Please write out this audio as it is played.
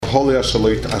Holy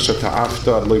Ashalit Ashata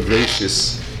Afta Loy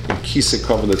Gracious in Kisa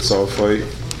Kovelet Zofoi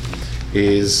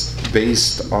is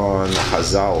based on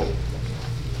Chazal.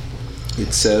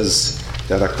 It says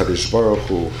that HaKadosh Baruch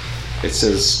Hu, it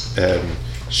says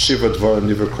Shiva Dvar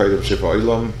Niver Koydev Shiva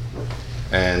Olam,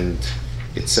 and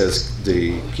it says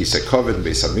the Kisa Kovet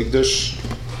Beis HaMikdash,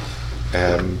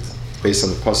 based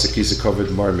on the pasuk Kisa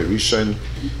Kovet Mar Merishon,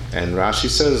 and Rashi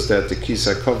says that the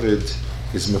Kisa Kovet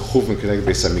is Mechuven Connected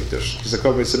Beis HaMikdash. Kisa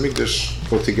Kovet Beis HaMikdash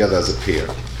go together as a pair,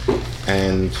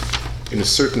 and in a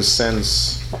certain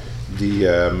sense, this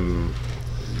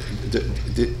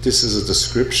is a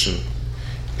description.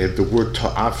 The word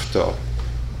ta'afta,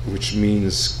 which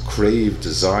means crave,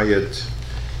 desired,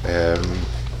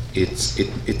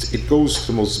 it goes to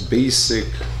the most basic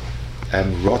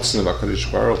rotzen of HaKadosh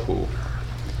Baruch Hu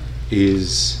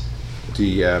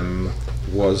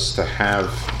was to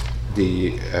have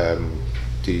the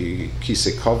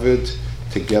Kisei Kavod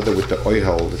together with the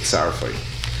Oihel, the Tzarfai,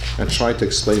 and try to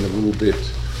explain a little bit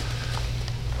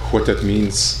what that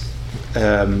means.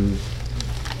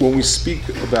 When we speak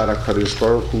about HaKadosh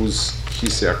Baruch Hu's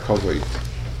Kisei Kavod,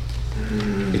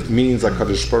 it means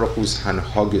HaKadosh Baruch Hu's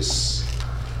Hanhagis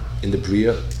in the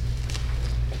Bria,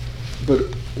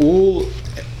 but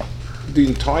the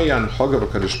entire Hanhag of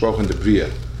HaKadosh Baruch Hu in the Bria,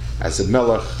 as a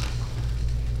Melech,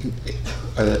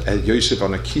 a Yosef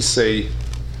on a Kisei,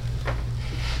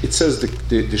 it says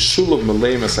the Shul of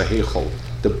Meleim as a Heichel,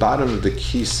 the bottom of the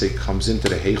Kisei comes into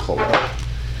the Heichel.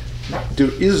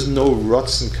 There is no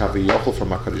Ratzon Kaviyachol from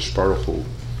HaKadosh Baruch Hu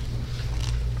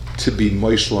to be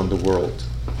Moshel on the world.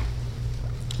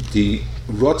 The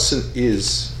Ratzon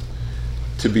is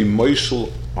to be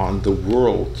Moshel on the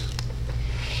world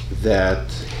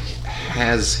that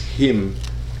has him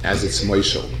as its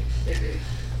Moshel.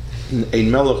 Ein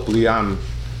Melech Bliam,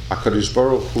 HaKadosh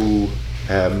Baruch Hu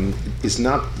is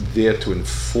not there to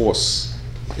enforce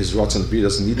his Ratzon. Bria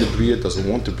doesn't need the Bria, doesn't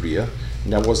want the Bria,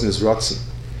 and that wasn't his Ratzon.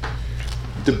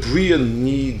 The Bria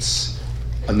needs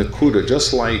a Nakuda,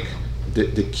 just like the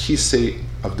Kisei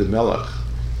of the Melech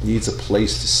needs a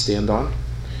place to stand on.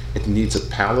 It needs a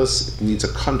palace, it needs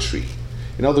a country.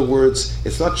 In other words,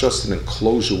 it's not just an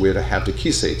enclosure where to have the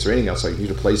Kisei, it's anything else, like you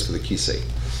need a place for the Kisei.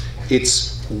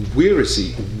 It's where is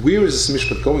he? Where is this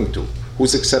Mishpat going to?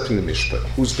 Who's accepting the Mishpat?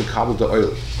 Who's the Kabul the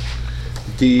oil?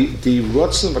 The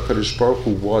Ratzon of HaKadosh Baruch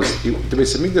Hu was, the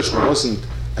Beis HaMikdash wasn't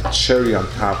a cherry on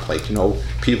top, like,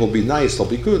 people be nice, they'll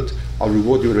be good, I'll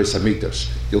reward you with Beis HaMikdash.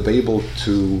 You'll be able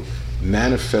to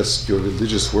manifest your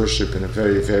religious worship in a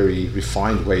very, very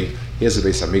refined way. Here's a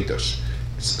Beis HaMikdash.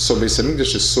 So Beis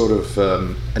HaMikdash is sort of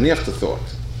an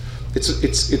afterthought.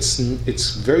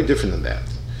 It's very different than that.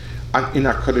 In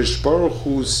HaKadosh Baruch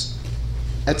Hu's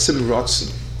etzem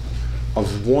ratzon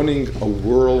of wanting a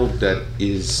world that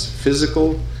is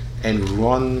physical and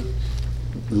run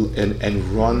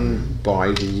by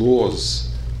laws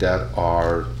that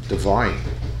are divine,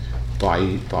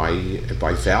 by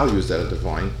values that are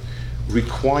divine,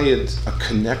 required a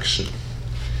connection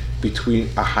between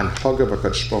a hanhaga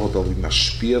b'HaKadosh Baruch Hu that we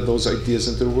mashpia those ideas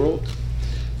into the world,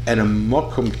 and a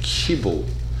makom kibul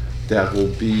that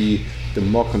will be the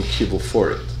makom kibul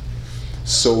for it.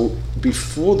 So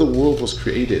before the world was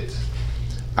created,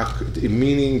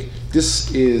 meaning this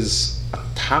is a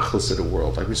tachlis of the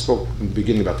world, like we spoke in the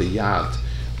beginning about the yad.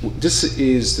 This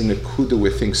is the nekuda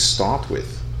where things start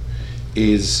with,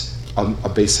 is a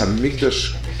Beis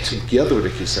HaMikdash together with the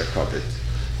Kisei Kavod.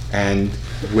 And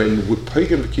when we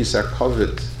pagan the Kisei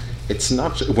Kavod, it's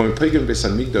not, when we pagan Beis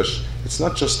HaMikdash, it's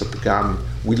not just a pagam,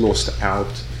 we lost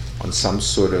out on some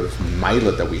sort of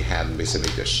maila that we had in Beis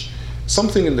HaMikdash.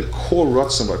 Something in the core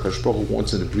Ratzon of HaKadosh Baruch Hu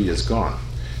wants in the Bria is gone.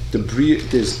 The Bria,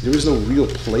 there is no real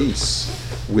place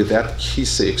where that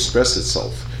Kisei expresses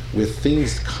itself, where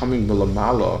things coming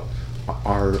milamala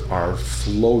are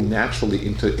flow naturally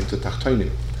into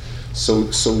Tachtonim.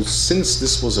 So since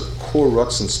this was a core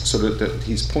Ratzon, so that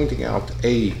he's pointing out,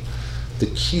 the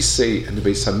Kisei and the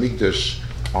Beis HaMikdash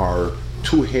are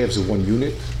two halves of one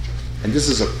unit, and this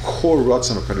is a core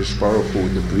Ratzon of HaKadosh Baruch Hu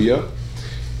in the Bria,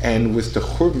 and with the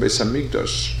Churban Beis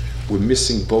HaMikdash, we're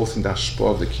missing both in the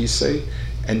Hashpah of the Kisei,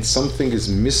 and something is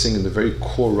missing in the very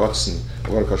core Ratzon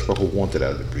of what HaKadosh Baruch Hu wanted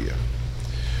out of the Bria.